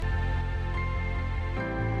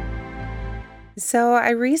So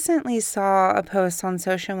I recently saw a post on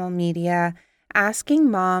social media asking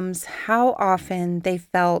moms how often they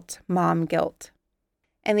felt mom guilt.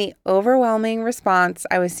 And the overwhelming response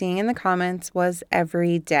I was seeing in the comments was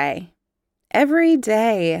every day. Every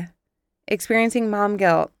day, experiencing mom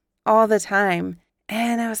guilt all the time.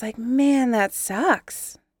 And I was like, man, that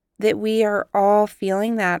sucks that we are all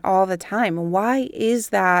feeling that all the time. Why is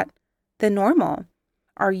that the normal?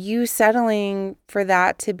 Are you settling for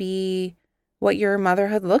that to be what your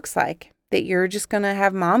motherhood looks like? That you're just going to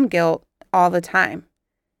have mom guilt all the time?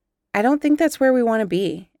 I don't think that's where we want to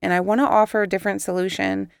be. And I want to offer a different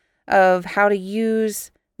solution of how to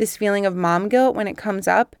use this feeling of mom guilt when it comes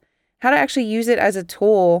up, how to actually use it as a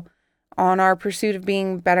tool on our pursuit of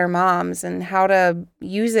being better moms, and how to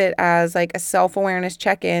use it as like a self-awareness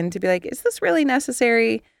check-in to be like, is this really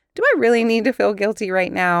necessary? Do I really need to feel guilty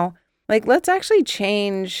right now? Like, let's actually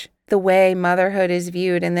change the way motherhood is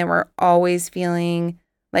viewed, and then we're always feeling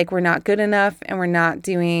like we're not good enough and we're not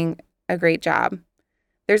doing a great job.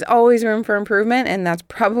 There's always room for improvement, and that's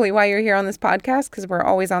probably why you're here on this podcast, because we're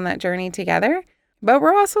always on that journey together. But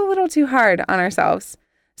we're also a little too hard on ourselves.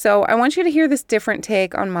 So I want you to hear this different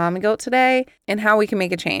take on mom guilt today and how we can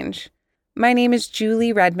make a change. My name is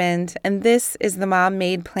Julie Redmond, and this is the Mom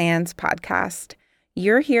Made Plans podcast.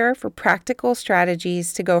 You're here for practical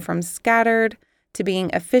strategies to go from scattered to being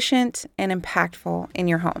efficient and impactful in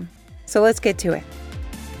your home. So let's get to it.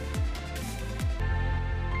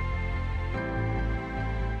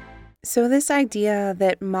 So this idea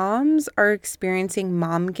that moms are experiencing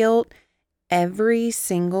mom guilt every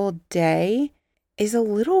single day is a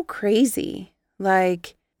little crazy.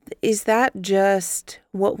 Like, is that just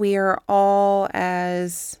what we are all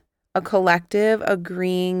as a collective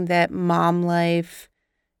agreeing that mom life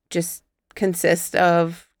just consists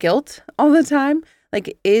of guilt all the time?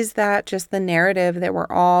 Like, is that just the narrative that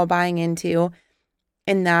we're all buying into?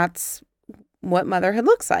 And that's what motherhood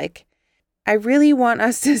looks like. I really want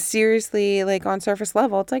us to seriously, like on surface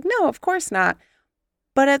level, it's like, no, of course not.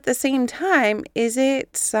 But at the same time, is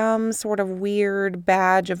it some sort of weird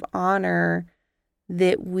badge of honor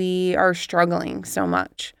that we are struggling so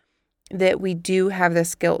much, that we do have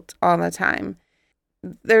this guilt all the time?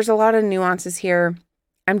 There's a lot of nuances here.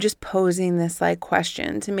 I'm just posing this like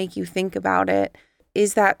question to make you think about it.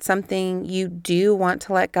 Is that something you do want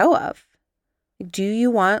to let go of? Do you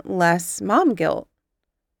want less mom guilt?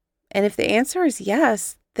 And if the answer is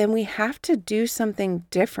yes, then we have to do something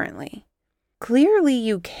differently. Clearly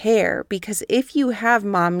you care, because if you have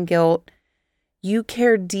mom guilt, you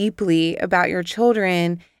care deeply about your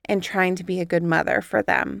children and trying to be a good mother for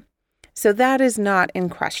them. So that is not in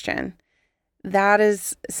question. That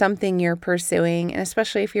is something you're pursuing. And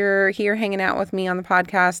especially if you're here hanging out with me on the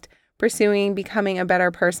podcast, pursuing becoming a better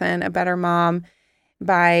person, a better mom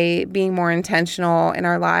by being more intentional in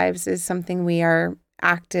our lives is something we are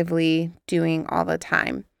actively doing all the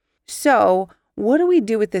time. So what do we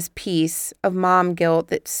do with this piece of mom guilt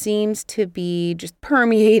that seems to be just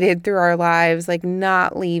permeated through our lives, like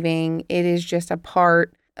not leaving? It is just a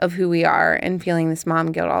part of who we are, and feeling this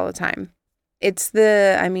mom guilt all the time. It's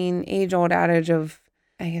the, age-old adage of,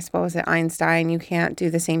 I guess, what was it, Einstein? You can't do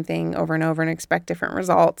the same thing over and over and expect different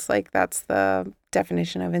results. Like, that's the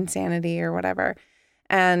definition of insanity or whatever.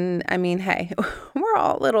 And hey, we're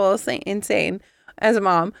all a little insane as a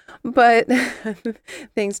mom, but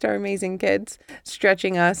thanks to our amazing kids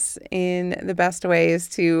stretching us in the best ways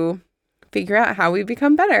to figure out how we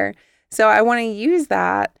become better. So I want to use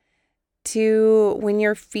that to, when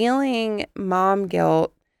you're feeling mom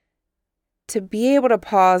guilt, to be able to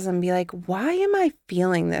pause and be like, why am I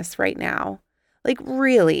feeling this right now? Like,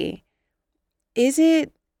 really, is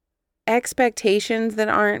it expectations that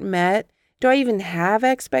aren't met? Do I even have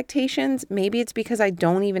expectations? Maybe it's because I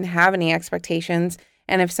don't even have any expectations.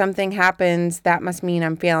 And if something happens, that must mean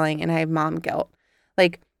I'm failing and I have mom guilt.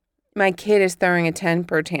 Like, my kid is throwing a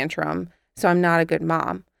temper tantrum, so I'm not a good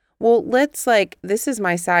mom. Well, this is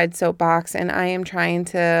my side soapbox, and I am trying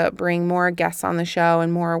to bring more guests on the show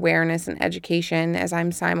and more awareness and education as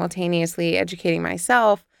I'm simultaneously educating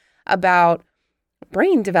myself about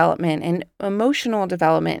brain development and emotional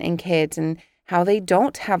development in kids, and how they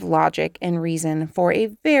don't have logic and reason for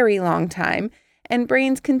a very long time, and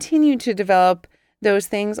brains continue to develop those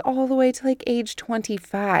things all the way to like age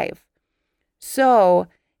 25. So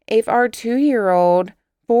if our 2-year-old,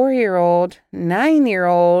 4-year-old,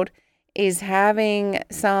 9-year-old is having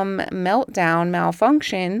some meltdown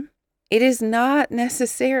malfunction, it is not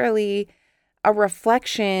necessarily a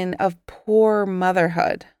reflection of poor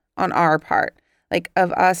motherhood on our part, like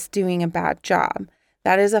of us doing a bad job.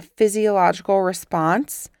 That is a physiological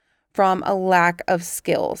response from a lack of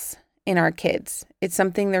skills in our kids. It's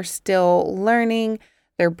something they're still learning.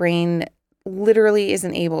 Their brain literally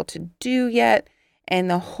isn't able to do yet. And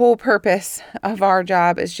the whole purpose of our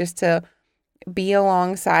job is just to be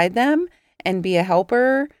alongside them and be a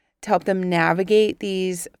helper to help them navigate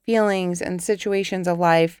these feelings and situations of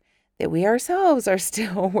life that we ourselves are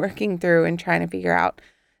still working through and trying to figure out.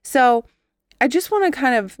 So I just want to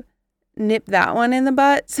kind of nip that one in the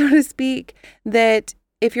butt, so to speak, that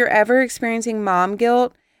if you're ever experiencing mom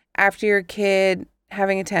guilt after your kid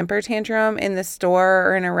having a temper tantrum in the store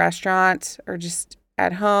or in a restaurant or just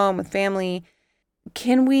at home with family,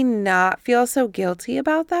 can we not feel so guilty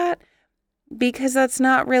about that? Because that's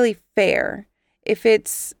not really fair. If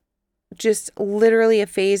it's just literally a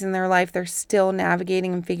phase in their life, they're still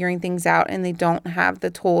navigating and figuring things out, and they don't have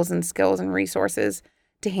the tools and skills and resources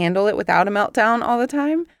to handle it without a meltdown all the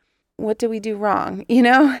time. What do we do wrong?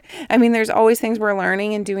 I mean, there's always things we're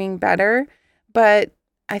learning and doing better, but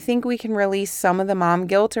I think we can release some of the mom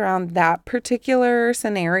guilt around that particular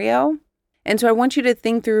scenario. And so I want you to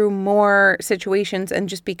think through more situations and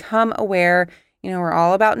just become aware. We're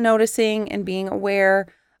all about noticing and being aware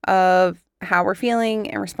of how we're feeling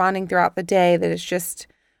and responding throughout the day. That it's just,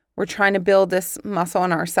 we're trying to build this muscle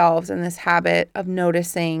in ourselves and this habit of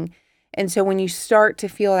noticing. And so when you start to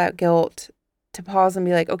feel that guilt, to pause and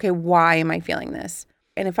be like, okay, why am I feeling this?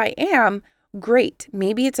 And if I am, great.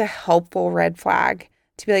 Maybe it's a helpful red flag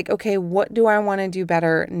to be like, okay, what do I want to do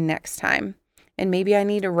better next time? And maybe I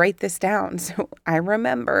need to write this down so I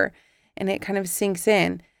remember and it kind of sinks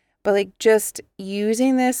in. But just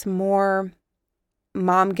using this more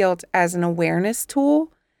mom guilt as an awareness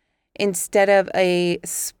tool instead of a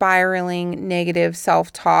spiraling negative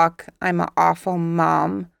self-talk, I'm an awful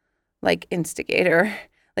mom, instigator.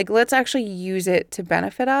 Let's actually use it to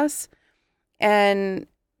benefit us and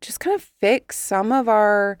just kind of fix some of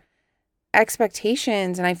our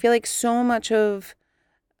expectations. And I feel like so much of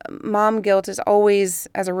mom guilt is always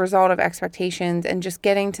as a result of expectations and just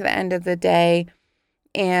getting to the end of the day.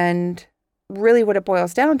 And really what it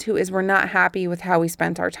boils down to is we're not happy with how we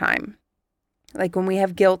spent our time. When we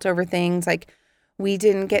have guilt over things like we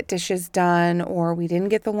didn't get dishes done, or we didn't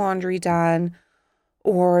get the laundry done,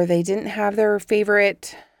 or they didn't have their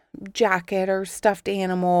favorite jacket or stuffed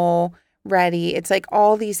animal ready. It's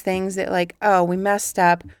all these things that oh, we messed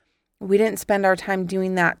up. We didn't spend our time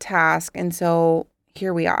doing that task. And so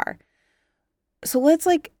here we are. So let's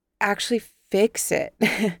actually fix it.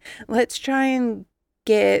 Let's try and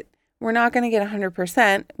we're not going to get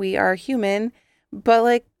 100%. We are human,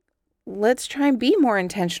 but let's try and be more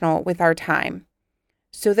intentional with our time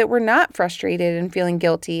so that we're not frustrated and feeling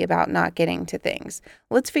guilty about not getting to things.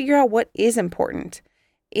 Let's figure out what is important.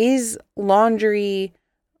 Is laundry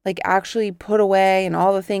actually put away and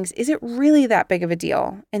all the things? Is it really that big of a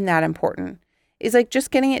deal and that important? Is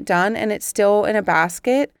just getting it done and it's still in a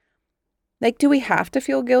basket? Do we have to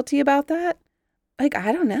feel guilty about that? I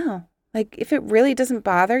don't know. If it really doesn't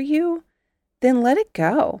bother you, then let it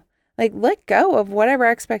go. Let go of whatever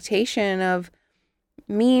expectation of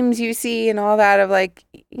memes you see and all that of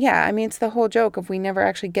yeah, I mean, it's the whole joke of we never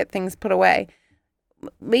actually get things put away.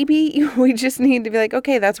 Maybe we just need to be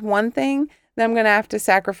okay, that's one thing that I'm going to have to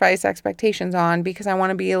sacrifice expectations on because I want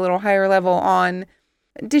to be a little higher level on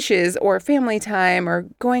dishes or family time or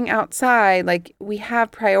going outside. We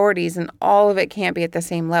have priorities and all of it can't be at the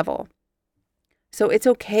same level. So it's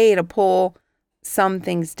okay to pull some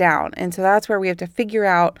things down. And so that's where we have to figure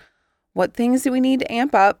out what things do we need to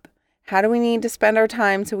amp up? How do we need to spend our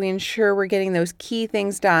time so we ensure we're getting those key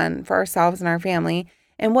things done for ourselves and our family?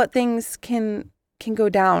 And what things can go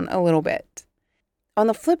down a little bit? On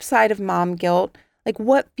the flip side of mom guilt,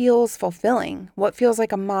 what feels fulfilling? What feels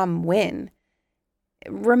like a mom win?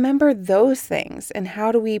 Remember those things, and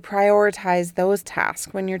how do we prioritize those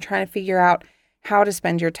tasks when you're trying to figure out how to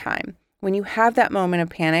spend your time? When you have that moment of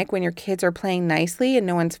panic, when your kids are playing nicely and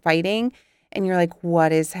no one's fighting, and you're like,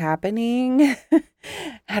 what is happening?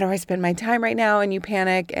 How do I spend my time right now? And you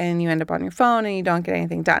panic and you end up on your phone and you don't get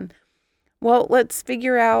anything done. Well, let's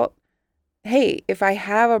figure out, hey, if I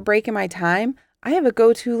have a break in my time, I have a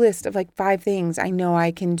go-to list of 5 things I know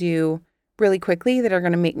I can do really quickly that are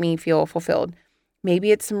going to make me feel fulfilled.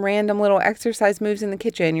 Maybe it's some random little exercise moves in the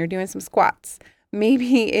kitchen. You're doing some squats.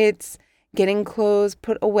 Maybe it's getting clothes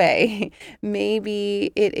put away.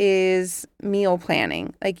 Maybe it is meal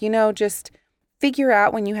planning. Just figure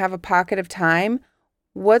out when you have a pocket of time,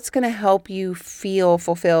 what's going to help you feel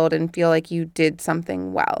fulfilled and feel like you did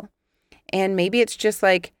something well. And maybe it's just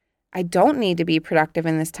I don't need to be productive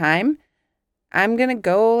in this time. I'm going to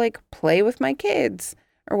go play with my kids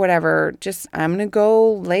or whatever. I'm going to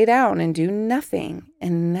go lay down and do nothing.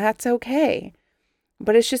 And that's okay.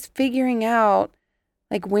 But it's just figuring out,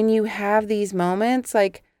 like, when you have these moments,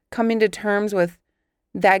 like, coming to terms with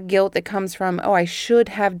that guilt that comes from, oh, I should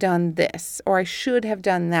have done this or I should have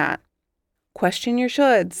done that. Question your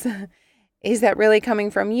shoulds. Is that really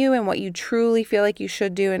coming from you and what you truly feel like you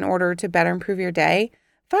should do in order to better improve your day?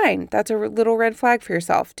 Fine. That's a little red flag for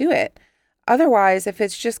yourself. Do it. Otherwise, if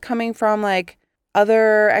it's just coming from like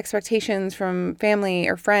other expectations from family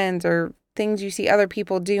or friends or things you see other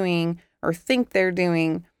people doing or think they're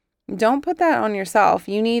doing, don't put that on yourself.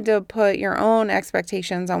 You need to put your own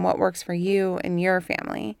expectations on what works for you and your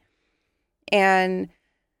family. And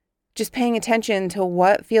just paying attention to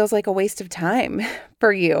what feels like a waste of time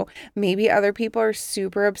for you. Maybe other people are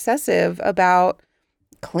super obsessive about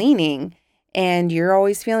cleaning and you're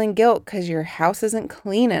always feeling guilt because your house isn't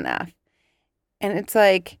clean enough. And it's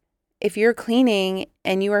like, if you're cleaning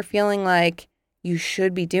and you are feeling like you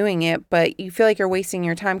should be doing it, but you feel like you're wasting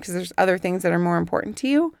your time because there's other things that are more important to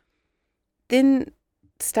you, then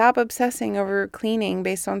stop obsessing over cleaning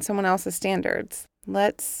based on someone else's standards.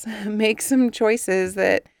 Let's make some choices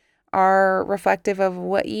that are reflective of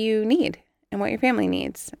what you need and what your family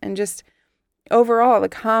needs. And just overall, the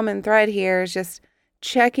common thread here is just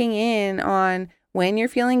checking in on when you're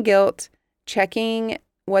feeling guilt, checking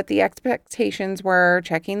what the expectations were,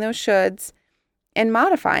 checking those shoulds, and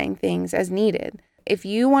modifying things as needed. If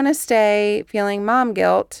you want to stay feeling mom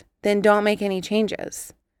guilt, then don't make any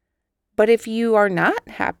changes. But if you are not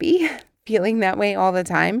happy feeling that way all the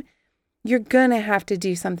time, you're going to have to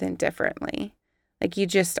do something differently. Like you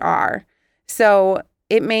just are. So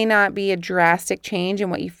it may not be a drastic change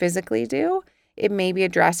in what you physically do. It may be a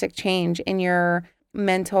drastic change in your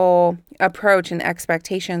mental approach and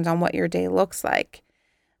expectations on what your day looks like.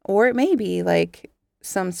 Or it may be like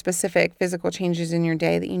some specific physical changes in your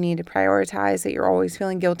day that you need to prioritize, that you're always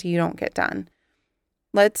feeling guilty you don't get done.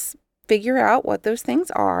 Let's figure out what those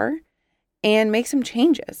things are and make some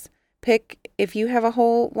changes. If you have a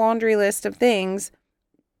whole laundry list of things,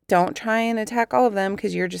 don't try and attack all of them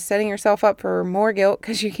because you're just setting yourself up for more guilt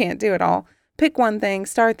because you can't do it all. Pick one thing,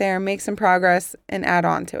 start there, make some progress, and add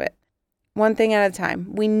on to it. One thing at a time.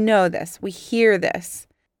 We know this. We hear this.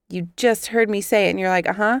 You just heard me say it and you're like,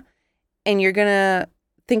 and you're going to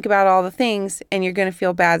think about all the things and you're going to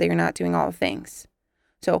feel bad that you're not doing all the things.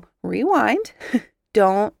 So rewind.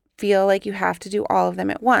 Don't feel like you have to do all of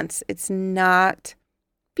them at once. It's not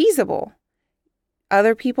feasible.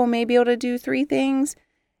 Other people may be able to do 3 things.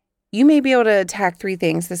 You may be able to attack 3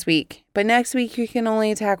 things this week, but next week you can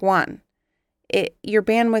only attack 1. Your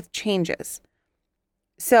bandwidth changes.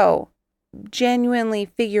 So genuinely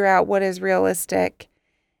figure out what is realistic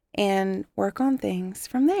and work on things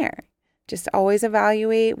from there. Just always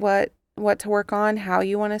evaluate what to work on, how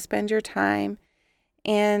you want to spend your time,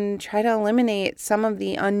 and try to eliminate some of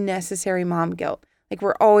the unnecessary mom guilt. Like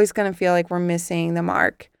we're always going to feel like we're missing the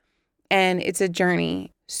mark, and it's a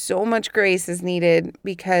journey. So much grace is needed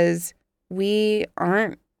because we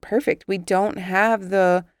aren't perfect. We don't have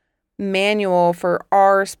the manual for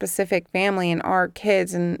our specific family and our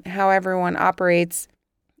kids and how everyone operates.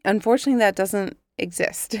 Unfortunately, that doesn't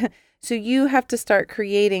exist. So you have to start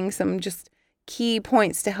creating some just key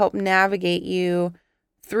points to help navigate you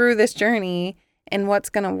through this journey and what's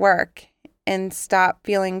going to work, and stop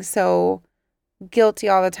feeling so guilty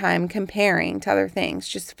all the time comparing to other things.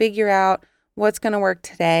 Just figure out what's going to work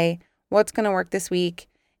today, what's going to work this week,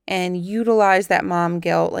 and utilize that mom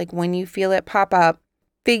guilt. Like when you feel it pop up,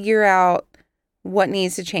 figure out what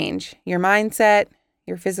needs to change. Your mindset,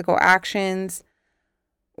 your physical actions,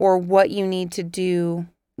 or what you need to do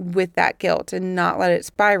with that guilt and not let it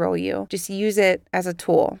spiral you. Just use it as a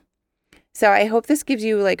tool. So I hope this gives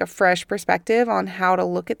you like a fresh perspective on how to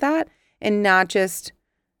look at that and not just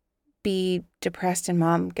be depressed and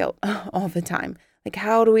mom guilt all the time. Like,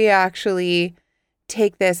 how do we actually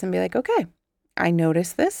take this and be like, okay, I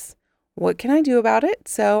noticed this. What can I do about it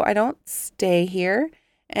so I don't stay here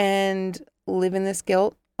and live in this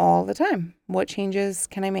guilt all the time? What changes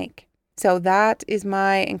can I make? So that is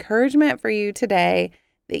my encouragement for you today,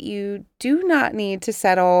 that you do not need to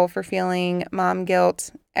settle for feeling mom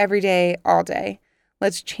guilt every day, all day.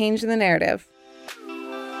 Let's change the narrative.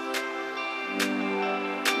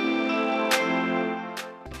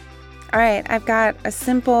 All right, I've got a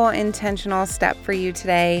simple, intentional step for you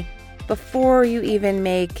today. Before you even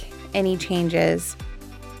make any changes,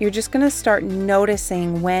 you're just going to start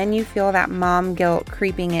noticing when you feel that mom guilt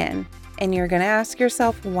creeping in. And you're going to ask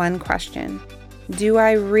yourself one question. Do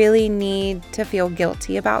I really need to feel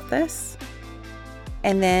guilty about this?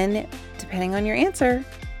 And then, depending on your answer,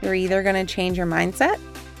 you're either going to change your mindset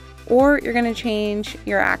or you're going to change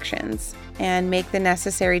your actions. and make the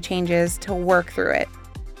necessary changes to work through it.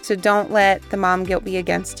 So don't let the mom guilt be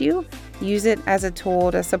against you. Use it as a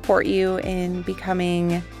tool to support you in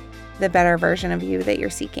becoming the better version of you that you're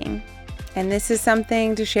seeking. And this is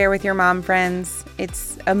something to share with your mom friends.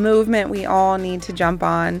 It's a movement we all need to jump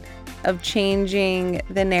on, of changing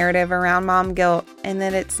the narrative around mom guilt, and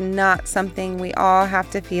that it's not something we all have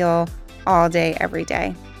to feel all day, every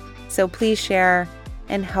day. So please share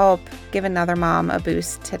and help give another mom a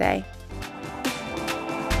boost today.